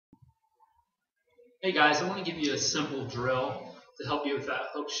Hey guys, I want to give you a simple drill to help you with that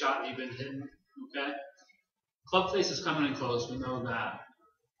hook shot that you've been hitting. Okay? Club face is coming in close, we know that.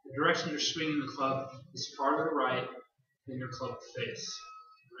 The direction you're swinging the club is farther right than your club face.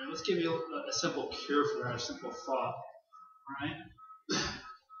 All right, let's give you a simple cure for that, a simple thought. Alright?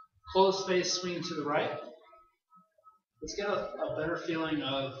 Closed face swinging to the right. Let's get a better feeling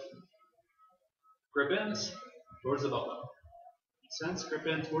of grip ins towards the belt buckle. Make sense? Grip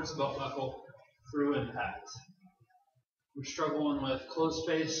in towards the belt buckle through impact. We're struggling with closed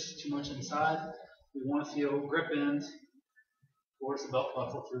face, too much inside. We want to feel grip in towards the belt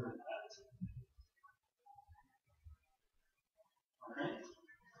buckle through impact. Alright?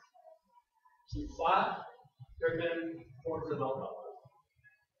 Keep flat, grip in towards the belt buckle.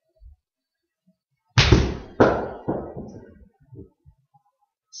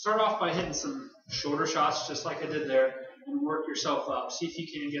 Start off by hitting some shorter shots just like I did there and work yourself up. See if you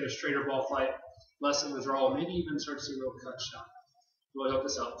can get a straighter ball flight, lessen withdrawal, maybe even start to see a real cut shot. Really hope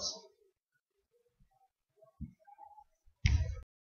this helps.